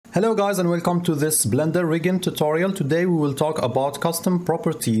Hello guys and welcome to this Blender rigging tutorial. Today we will talk about custom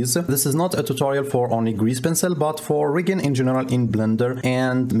properties. This is not a tutorial for only grease pencil but for rigging in general in Blender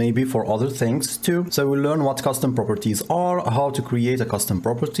and maybe for other things too. So we'll learn what custom properties are, how to create a custom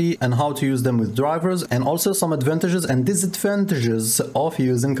property and how to use them with drivers, and also some advantages and disadvantages of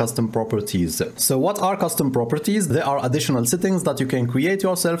using custom properties. So what are custom properties? They are additional settings that you can create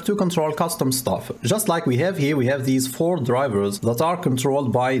yourself to control custom stuff. Just like we have here, we have these 4 drivers that are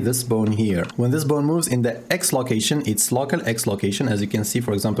controlled by this bone here. When this bone moves in the X location, its local X location, as you can see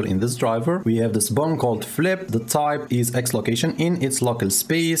for example in this driver, we have this bone called flip. The type is X location in its local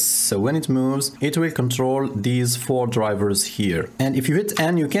space, so when it moves it will control these 4 drivers here. And if you hit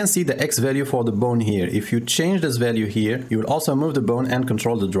N, you can see the X value for the bone here. If you change this value here, you will also move the bone and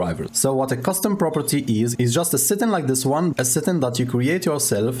control the driver. So what a custom property is just a setting like this one, a setting that you create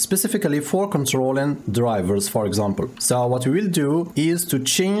yourself specifically for controlling drivers, for example. So what we will do is to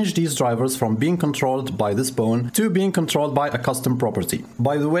change these drivers from being controlled by this bone to being controlled by a custom property.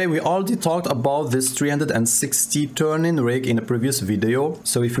 By the way, we already talked about this 360 turning rig in a previous video.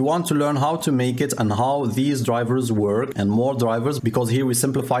 So if you want to learn how to make it and how these drivers work and more drivers, because here we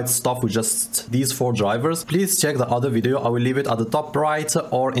simplified stuff with just these 4 drivers, please check the other video. I will leave it at the top right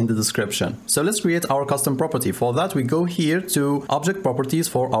or in the description. So let's create our custom property. For that we go here to object properties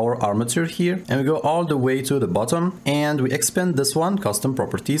for our armature here, and we go all the way to the bottom and we expand this one, custom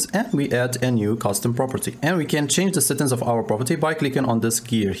properties, and we add a new custom property. And we can change the settings of our property by clicking on this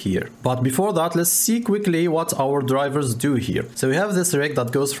gear here. But before that, let's see quickly what our drivers do here. So we have this rig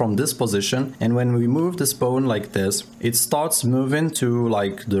that goes from this position, and when we move this bone like this, it starts moving to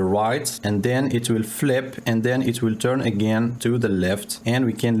like the right, and then it will flip, and then it will turn again to the left, and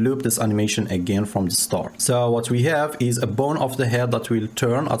we can loop this animation again from the start. So what we have is a bone of the head that will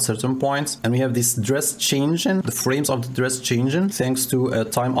turn at certain points, and we have this dress changing, the frames of the dress changing thanks to a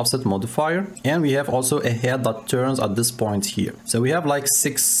time offset modifier, and we have also a head that turns at this point here. So we have like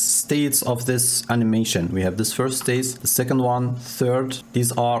 6 states of this animation. We have this first state, the second one, third.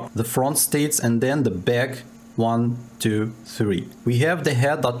 These are the front states, and then the back, 1, 2, 3. We have the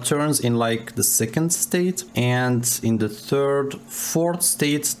head that turns in like the second state, and in the third, fourth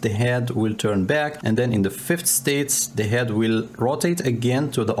state the head will turn back, and then in the 5th state the head will rotate again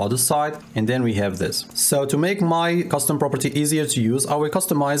to the other side, and then we have this. So to make my custom property easier to use, I will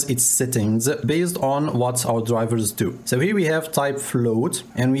customize its settings based on what our drivers do. So here we have type float,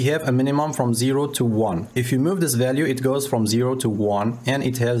 and we have a minimum from 0 to 1. If you move this value, it goes from 0 to 1, and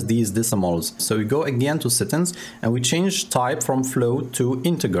it has these decimals. So we go again to settings and we change type from float to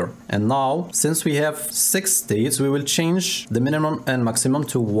integer. And now, since we have 6 states, we will change the minimum and maximum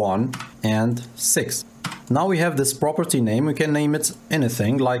to 1 and 6. Now we have this property name. We can name it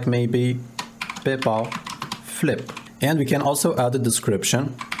anything, like maybe Peppa Flip. And we can also add a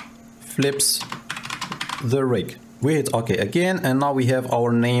description, flips the rig. We hit OK again, and now we have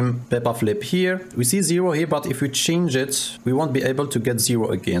our name Peppa Flip here. We see 0 here, but if we change it, we won't be able to get 0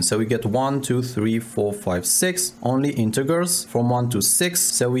 again. So we get 1, 2, 3, 4, 5, 6. Only integers from 1 to 6.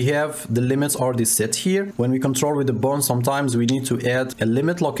 So we have the limits already set here. When we control with the bone, sometimes we need to add a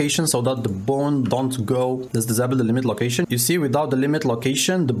limit location so that the bone don't go. Let's disable the limit location. You see, without the limit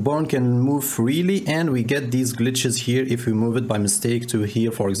location, the bone can move freely, and we get these glitches here if we move it by mistake to here,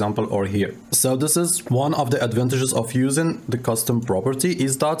 for example, or here. So this is one of the advantages of using the custom property,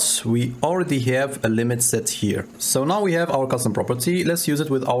 is that we already have a limit set here. So now we have our custom property. Let's use it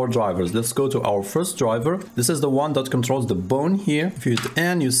with our drivers. Let's go to our first driver. This is the one that controls the bone here. If you hit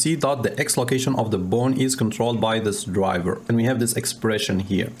N, you see that the X location of the bone is controlled by this driver, and we have this expression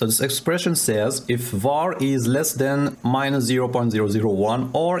here. So this expression says if var is less than minus 0.001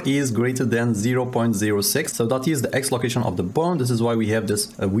 or is greater than 0.06, so that is the X location of the bone. This is why we have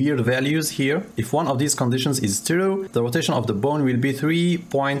this weird values here. If one of these conditions is true, the rotation of the bone will be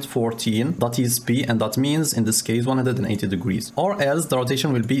 3.14, that is P, and that means in this case 180 degrees, or else the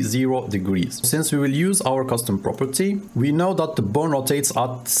rotation will be 0 degrees. Since we will use our custom property, we know that the bone rotates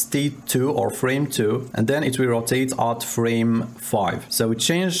at state 2 or frame 2, and then it will rotate at frame 5. So we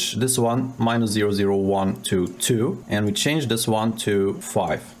change this one minus 001 to 2, and we change this one to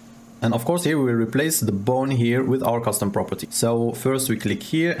 5. And of course here we will replace the bone here with our custom property. So first we click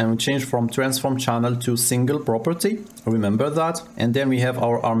here and we change from transform channel to single property. Remember that. And then we have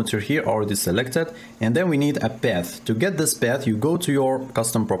our armature here already selected. And then we need a path. To get this path, you go to your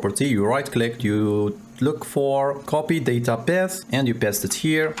custom property, you right click, you look for copy data path, and you paste it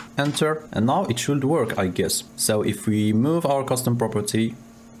here, enter, and now it should work, I guess. So if we move our custom property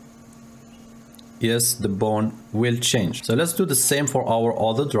yes, the bone will change. So let's do the same for our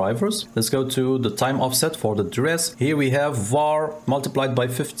other drivers. Let's go to the time offset for the dress. Here we have var multiplied by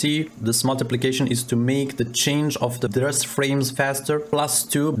 50. This multiplication is to make the change of the dress frames faster, plus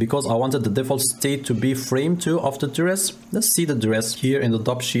 2 because I wanted the default state to be frame 2 of the dress. Let's see the dress here in the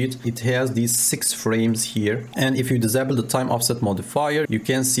top sheet. It has these 6 frames here, and if you disable the time offset modifier, you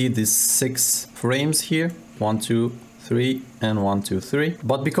can see these 6 frames here. 1, 2, 3 and 1, 2, 3.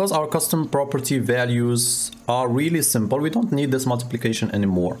 But because our custom property values are really simple, we don't need this multiplication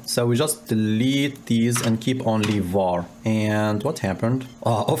anymore. So we just delete these and keep only var. And what happened?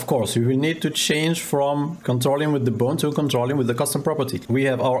 Of course, we will need to change from controlling with the bone to controlling with the custom property. We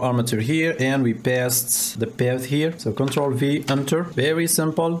have our armature here and we passed the path here. So Control V, enter. Very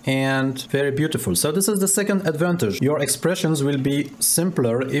simple and very beautiful. So this is the second advantage. Your expressions will be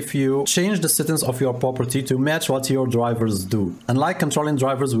simpler if you change the settings of your property to match what your drivers do. Unlike controlling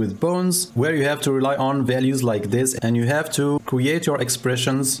drivers with bones, where you have to rely on values like this and you have to create your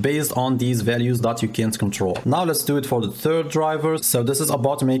expressions based on these values that you can't control. Now let's do it for the third driver. So this is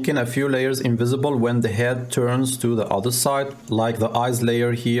about making a few layers invisible when the head turns to the other side, like the eyes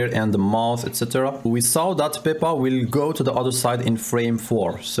layer here and the mouth, etc. We saw that Peppa will go to the other side in frame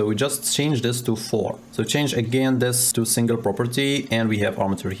 4. So we just change this to 4. So change again this to single property, and we have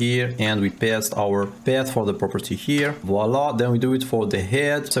armature here, and we passed our path for the property here. Voila. Then we do it for the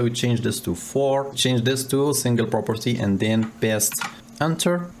head. So we change this to 4, change this to single property, and then paste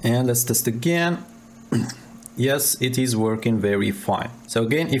enter. And let's test again. Yes, it is working very fine. So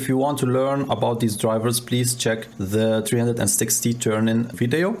again, if you want to learn about these drivers, please check the 360 turn-in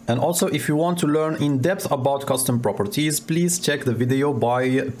video. And also, if you want to learn in depth about custom properties, please check the video by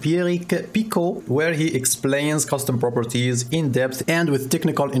PierrickPicaut, where he explains custom properties in depth and with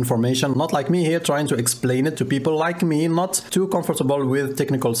technical information, not like me here trying to explain it to people like me, not too comfortable with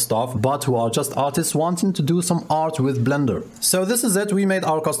technical stuff, but who are just artists wanting to do some art with Blender. So this is it. We made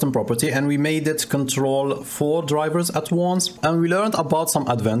our custom property and we made it control 4 drivers at once, and we learned about some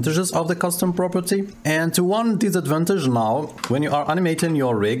advantages of the custom property. And to one disadvantage now, when you are animating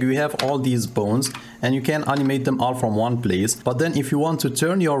your rig, you have all these bones and you can animate them all from one place. But then if you want to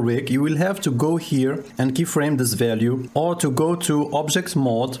turn your rig, you will have to go here and keyframe this value, or to go to object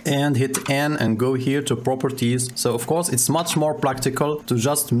mode and hit N and go here to properties. So of course it's much more practical to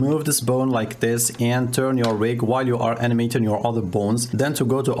just move this bone like this and turn your rig while you are animating your other bones than to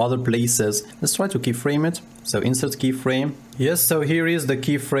go to other places. Let's try to keyframe it. So insert keyframe. Yes, so here is the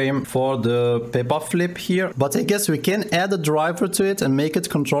keyframe for the Peppa flip here, but I guess we can add a driver to it and make it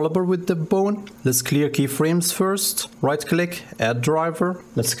controllable with the bone. Let's clear keyframes first. Right click, add driver.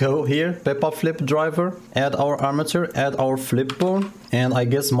 Let's go here, Peppa flip driver, add our armature, add our flip bone, and I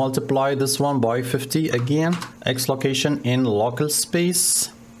guess multiply this one by 50 again. X location in local space,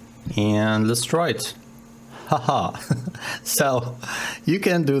 and let's try it. Haha. So you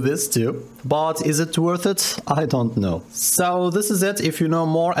can do this too, but is it worth it? I don't know. So this is it. If you know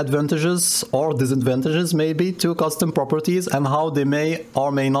more advantages or disadvantages maybe to custom properties and how they may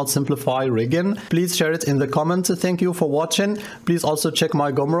or may not simplify rigging, please share it in the comments. Thank you for watching. Please also check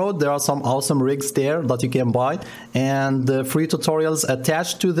my Gumroad. There are some awesome rigs there that you can buy, and free tutorials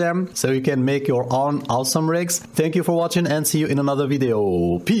attached to them so you can make your own awesome rigs. Thank you for watching and see you in another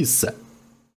video. Peace.